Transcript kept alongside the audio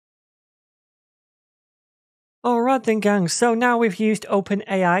Alright then gang, so now we've used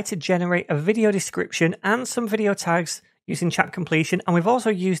OpenAI to generate a video description and some video tags using chat completion, and we've also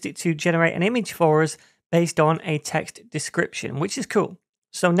used it to generate an image for us based on a text description, which is cool.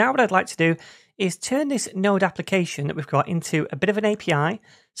 So now what I'd like to do is turn this Node application that we've got into a bit of an API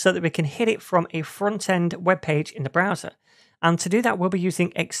so that we can hit it from a front-end web page in the browser. And to do that, we'll be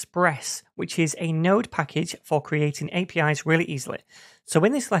using Express, which is a Node package for creating APIs really easily. So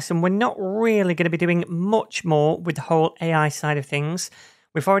in this lesson, we're not really going to be doing much more with the whole AI side of things.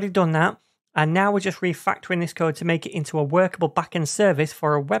 We've already done that. And now we're just refactoring this code to make it into a workable backend service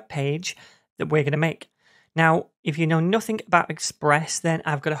for a web page that we're going to make. Now, if you know nothing about Express, then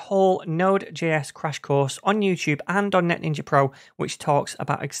I've got a whole Node.js crash course on YouTube and on NetNinja Pro, which talks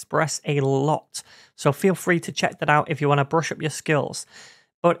about Express a lot. So feel free to check that out if you want to brush up your skills.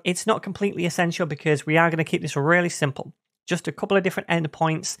 But it's not completely essential because we are going to keep this really simple. Just a couple of different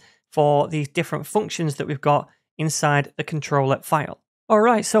endpoints for these different functions that we've got inside the controller file.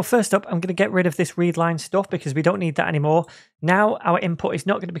 Alright, so first up, I'm going to get rid of this readline stuff because we don't need that anymore. Now our input is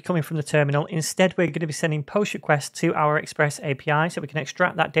not going to be coming from the terminal. Instead, we're going to be sending post requests to our Express API so we can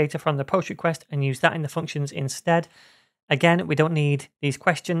extract that data from the post request and use that in the functions instead. Again, we don't need these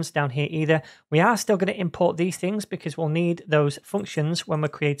questions down here either. We are still going to import these things because we'll need those functions when we're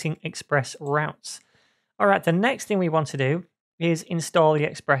creating Express routes. Alright, the next thing we want to do is install the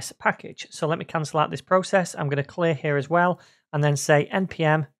Express package. So let me cancel out this process. I'm going to clear here as well. And then say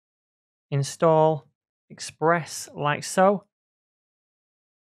npm install Express like so.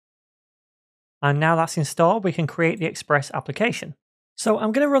 And now that's installed, we can create the Express application. So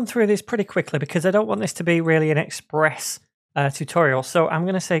I'm going to run through this pretty quickly because I don't want this to be really an Express tutorial. So I'm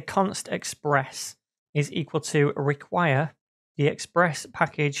going to say const express is equal to require the Express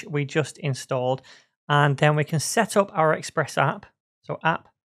package we just installed. And then we can set up our Express app. So app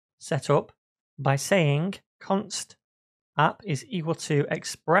setup by saying const app is equal to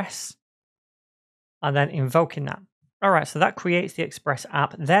Express and then invoking that. All right, so that creates the Express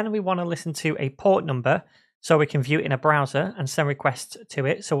app. Then we want to listen to a port number so we can view it in a browser and send requests to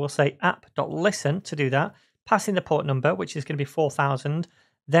it. So we'll say app.listen to do that, passing the port number, which is going to be 4000.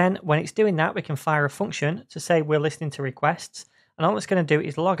 Then when it's doing that, we can fire a function to say we're listening to requests. And all it's going to do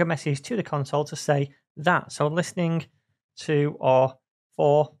is log a message to the console to say that. So listening to or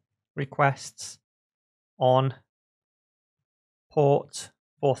for requests on port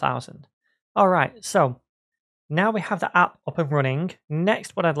 4000. All right, so now we have the app up and running.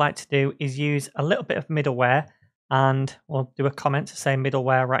 Next, what I'd like to do is use a little bit of middleware, and we'll do a comment to say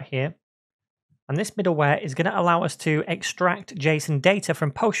middleware right here. And this middleware is going to allow us to extract JSON data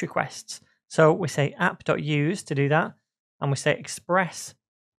from post requests. So we say app.use to do that, and we say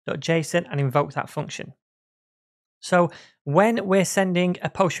express.json and invoke that function. So when we're sending a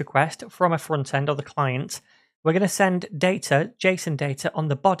post request from a front end or the client, we're going to send data, JSON data, on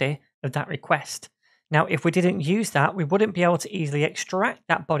the body of that request. Now, if we didn't use that, we wouldn't be able to easily extract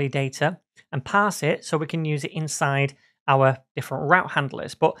that body data and pass it so we can use it inside our different route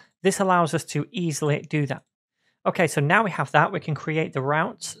handlers. But this allows us to easily do that. Okay, so now we have that, we can create the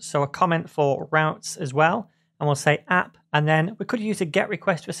routes. So a comment for routes as well. And we'll say app, and then we could use a get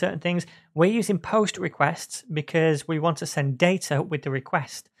request for certain things. We're using post requests because we want to send data with the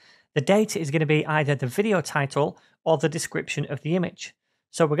request. The data is going to be either the video title or the description of the image.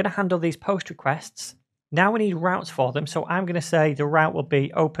 So we're going to handle these post requests. Now we need routes for them. So I'm going to say the route will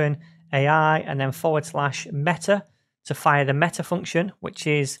be OpenAI and then / meta to fire the meta function, which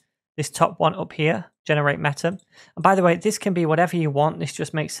is this top one up here, generate meta. And by the way, this can be whatever you want. This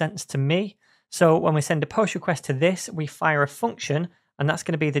just makes sense to me. So when we send a post request to this, we fire a function, and that's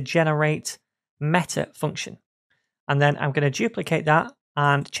going to be the generate meta function. And then I'm going to duplicate that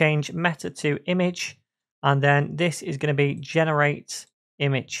and change meta to image. And then this is going to be generate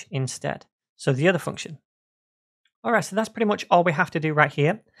image instead. So the other function. All right, so that's pretty much all we have to do right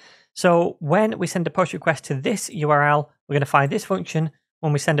here. So when we send a post request to this URL, we're going to fire this function.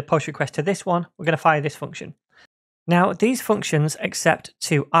 When we send a post request to this one, we're going to fire this function. Now, these functions accept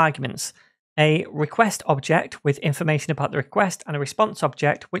two arguments. A request object with information about the request and a response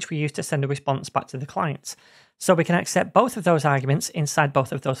object, which we use to send a response back to the client. So we can accept both of those arguments inside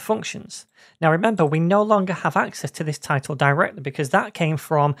both of those functions. Now remember, we no longer have access to this title directly because that came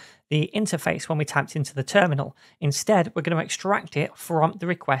from the interface when we typed into the terminal. Instead, we're going to extract it from the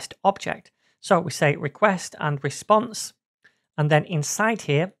request object. So we say request and response, and then inside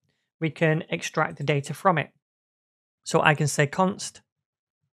here, we can extract the data from it. So I can say const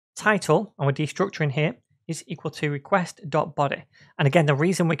title, and we're destructuring here, is equal to request.body. And again, the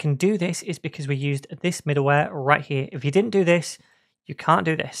reason we can do this is because we used this middleware right here. If you didn't do this, you can't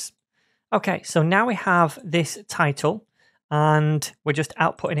do this. Okay, so now we have this title and we're just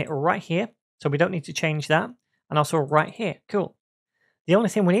outputting it right here. So we don't need to change that. And also right here. Cool. The only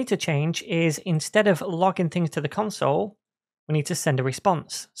thing we need to change is instead of logging things to the console, we need to send a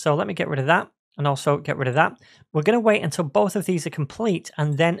response. So let me get rid of that and also get rid of that. We're going to wait until both of these are complete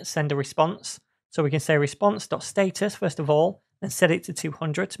and then send a response. So we can say response.status first of all and set it to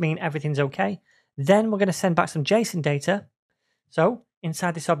 200 to mean everything's okay. Then we're going to send back some JSON data. So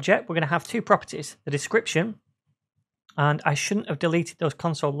inside this object, we're going to have two properties, the description, and I shouldn't have deleted those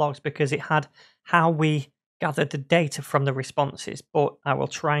console logs because it had how we gathered the data from the responses, but I will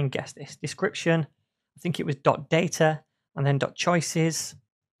try and guess this. Description, I think it was .data and then .choices,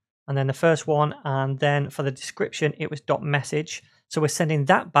 and then the first one, and then for the description, it was .message. So we're sending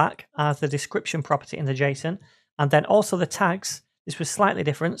that back as the description property in the JSON, and then also the tags. This was slightly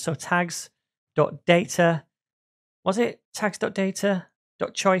different, so tags.data, was it tags.data,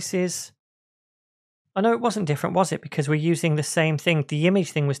 .choices? Oh no, it wasn't different, was it? Because we're using the same thing. The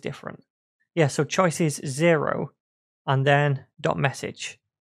image thing was different. Yeah, so choices 0 and then .message.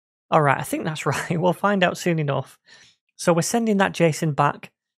 All right, I think that's right. We'll find out soon enough. So we're sending that JSON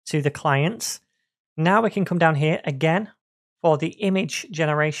back to the clients. Now we can come down here again for the image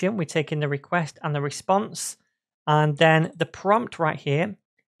generation. We take in the request and the response. And then the prompt right here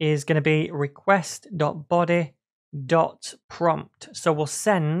is going to be request.body.prompt. So we'll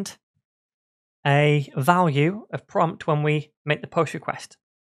send a value of prompt when we make the post request.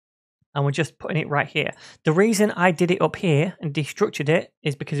 And we're just putting it right here. The reason I did it up here and destructured it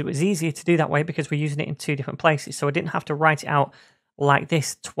is because it was easier to do that way because we're using it in two different places. So I didn't have to write it out like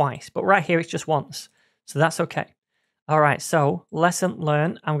this twice. But right here, it's just once. So that's okay. All right, so lesson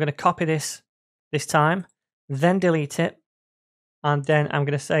learned. I'm going to copy this time, then delete it. And then I'm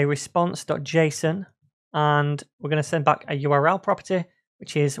going to say response.json. And we're going to send back a URL property,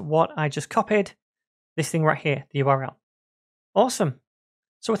 which is what I just copied. This thing right here, the URL. Awesome.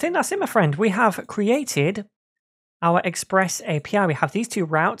 So I think that's it, my friend. We have created our Express API. We have these two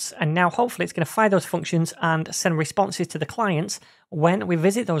routes, and now hopefully it's going to fire those functions and send responses to the clients when we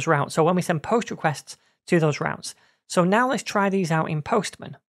visit those routes, or when we send post requests to those routes. So now let's try these out in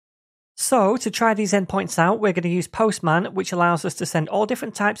Postman. So to try these endpoints out, we're going to use Postman, which allows us to send all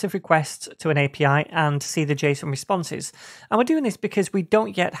different types of requests to an API and see the JSON responses. And we're doing this because we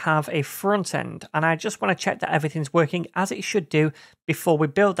don't yet have a front end, and I just want to check that everything's working as it should do before we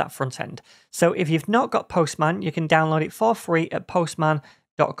build that front end. So if you've not got Postman, you can download it for free at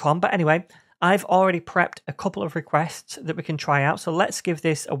postman.com. But anyway, I've already prepped a couple of requests that we can try out, so let's give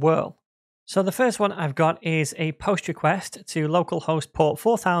this a whirl. So the first one I've got is a post request to localhost port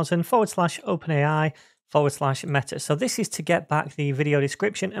 4000/OpenAI/meta. So this is to get back the video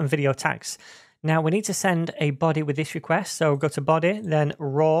description and video tags. Now we need to send a body with this request. So go to body, then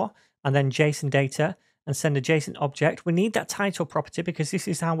raw, and then JSON data, and send a JSON object. We need that title property because this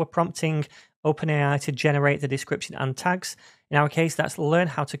is how we're prompting OpenAI to generate the description and tags. In our case, that's learn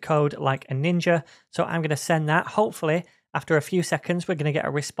how to code like a ninja. So I'm going to send that. Hopefully, after a few seconds, we're going to get a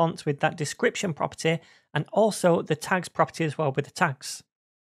response with that description property and also the tags property as well with the tags.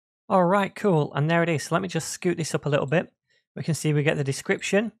 All right, cool. And there it is. So let me just scoot this up a little bit. We can see we get the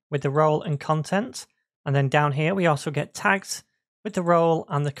description with the role and content. And then down here, we also get tags with the role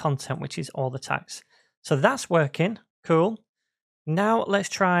and the content, which is all the tags. So that's working. Cool. Now let's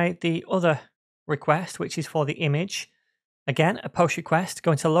try the other request, which is for the image. Again, a post request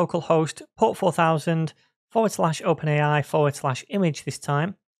going to localhost port 4000/OpenAI/image this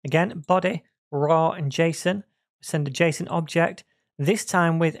time. Again, body, raw, and JSON. Send a JSON object, this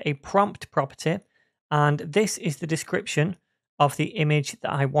time with a prompt property. And this is the description of the image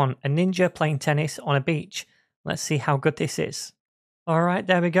that I want. A ninja playing tennis on a beach. Let's see how good this is. All right,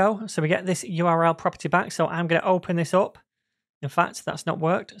 there we go. So we get this URL property back. So I'm going to open this up. In fact, that's not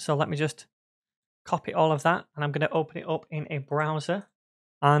worked. So let me just copy all of that. And I'm going to open it up in a browser.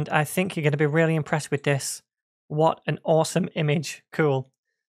 And I think you're going to be really impressed with this. What an awesome image. Cool.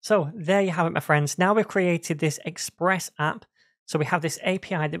 So there you have it, my friends. Now we've created this Express app. So we have this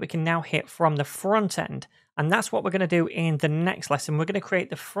API that we can now hit from the front end. And that's what we're going to do in the next lesson. We're going to create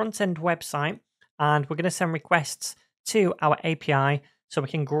the front end website and we're going to send requests to our API so we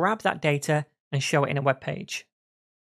can grab that data and show it in a web page.